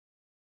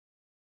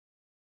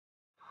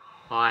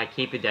Hi,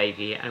 Keeper Dave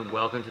here and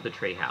welcome to the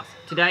treehouse.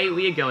 Today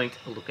we are going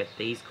to look at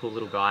these cool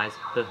little guys,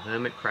 the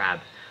hermit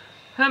crab.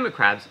 Hermit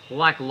crabs,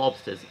 like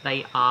lobsters,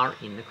 they are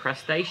in the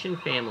crustacean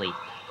family.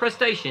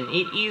 Crustacean,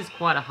 it is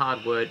quite a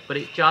hard word, but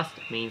it just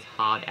means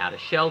hard outer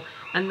shell,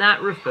 and that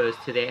refers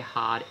to their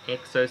hard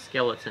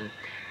exoskeleton.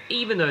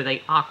 Even though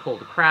they are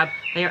called a crab,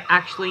 they are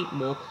actually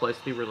more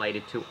closely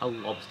related to a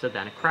lobster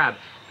than a crab.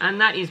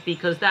 And that is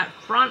because that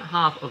front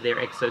half of their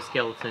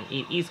exoskeleton,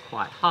 it is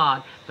quite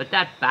hard, but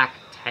that back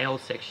tail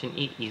section,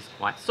 it is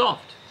quite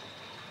soft.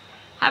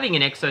 Having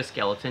an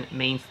exoskeleton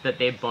means that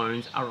their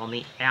bones are on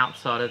the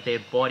outside of their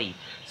body.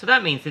 So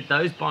that means that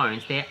those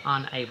bones, they're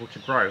unable to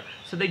grow.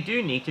 So they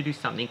do need to do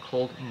something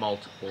called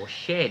molt or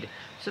shed.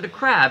 So the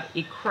crab,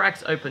 it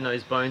cracks open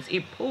those bones,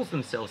 it pulls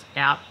themselves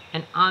out,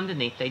 and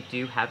underneath they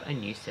do have a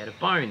new set of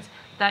bones.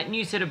 That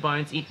new set of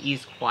bones, it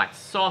is quite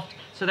soft,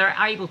 so they're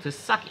able to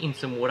suck in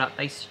some water,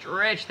 they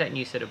stretch that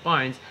new set of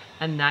bones,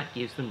 and that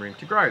gives them room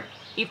to grow.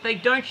 If they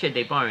don't shed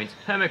their bones,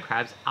 hermit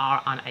crabs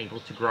are unable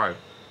to grow.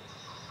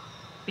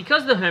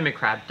 Because the hermit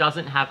crab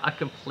doesn't have a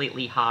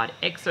completely hard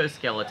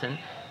exoskeleton,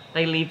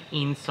 they live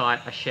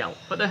inside a shell.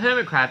 But the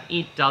hermit crab,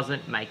 it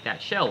doesn't make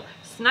that shell.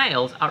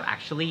 Snails are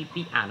actually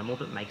the animal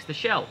that makes the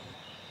shell.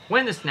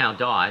 When the snail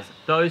dies,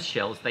 those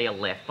shells, they are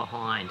left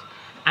behind.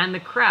 And the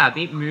crab,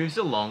 it moves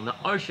along the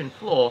ocean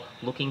floor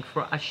looking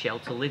for a shell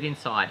to live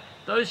inside.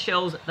 Those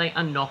shells, they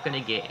are not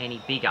going to get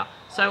any bigger.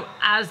 So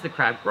as the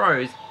crab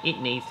grows, it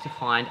needs to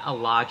find a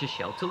larger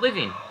shell to live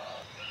in.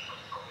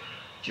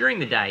 During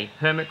the day,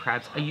 hermit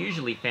crabs are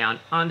usually found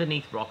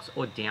underneath rocks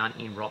or down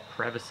in rock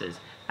crevices.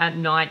 At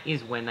night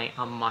is when they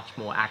are much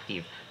more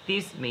active.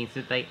 This means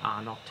that they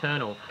are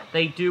nocturnal.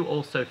 They do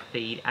also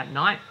feed at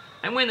night,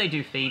 and when they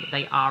do feed,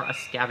 they are a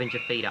scavenger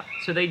feeder.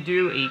 So they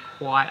do eat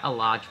quite a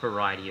large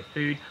variety of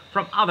food,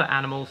 from other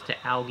animals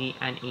to algae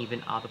and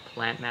even other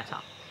plant matter.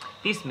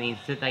 This means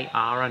that they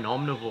are an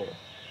omnivore.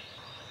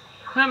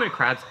 Hermit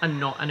crabs are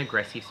not an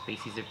aggressive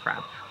species of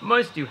crab.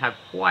 Most do have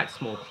quite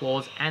small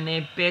claws, and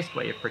their best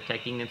way of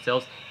protecting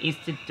themselves is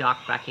to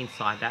duck back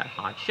inside that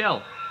hard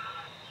shell.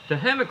 The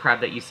hermit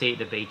crab that you see at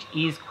the beach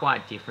is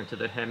quite different to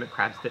the hermit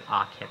crabs that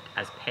are kept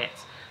as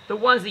pets. The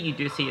ones that you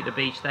do see at the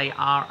beach, they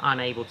are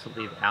unable to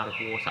live out of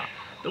water.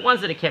 The ones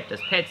that are kept as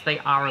pets, they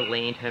are a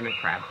land hermit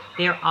crab.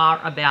 There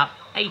are about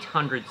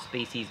 800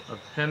 species of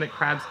hermit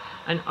crabs,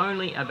 and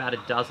only about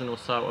a dozen or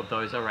so of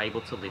those are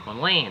able to live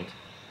on land.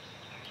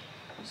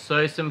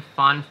 So some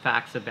fun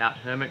facts about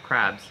hermit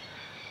crabs.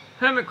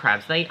 Hermit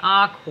crabs, they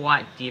are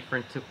quite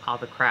different to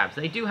other crabs.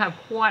 They do have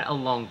quite a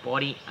long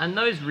body, and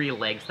those rear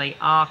legs, they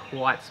are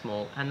quite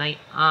small, and they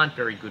aren't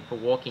very good for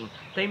walking.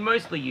 They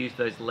mostly use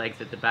those legs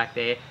at the back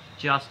there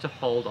just to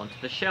hold onto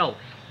the shell.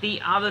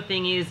 The other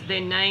thing is, their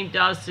name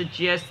does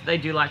suggest they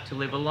do like to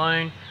live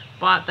alone,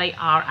 but they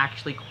are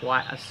actually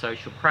quite a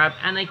social crab,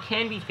 and they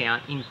can be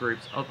found in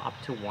groups of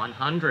up to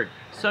 100.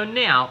 So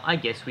now, I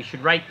guess we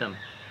should rate them.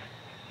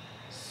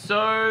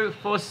 So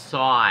for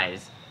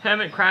size,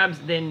 hermit crabs,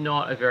 they're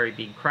not a very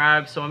big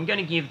crab, so I'm going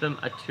to give them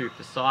a 2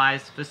 for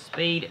size. For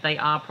speed, they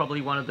are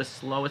probably one of the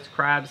slowest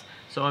crabs,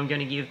 so I'm going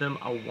to give them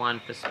a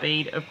 1 for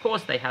speed. Of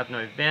course, they have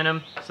no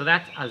venom, so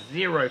that's a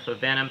 0 for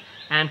venom.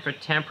 And for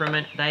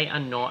temperament, they are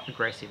not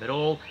aggressive at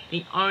all.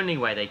 The only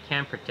way they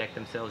can protect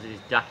themselves is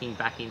ducking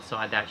back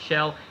inside that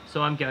shell,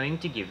 so I'm going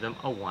to give them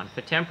a 1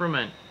 for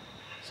temperament.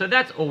 So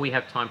that's all we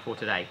have time for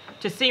today.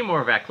 To see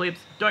more of our clips,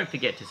 don't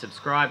forget to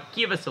subscribe,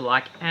 give us a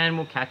like, and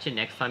we'll catch you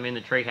next time in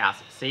the treehouse.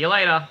 See you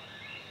later!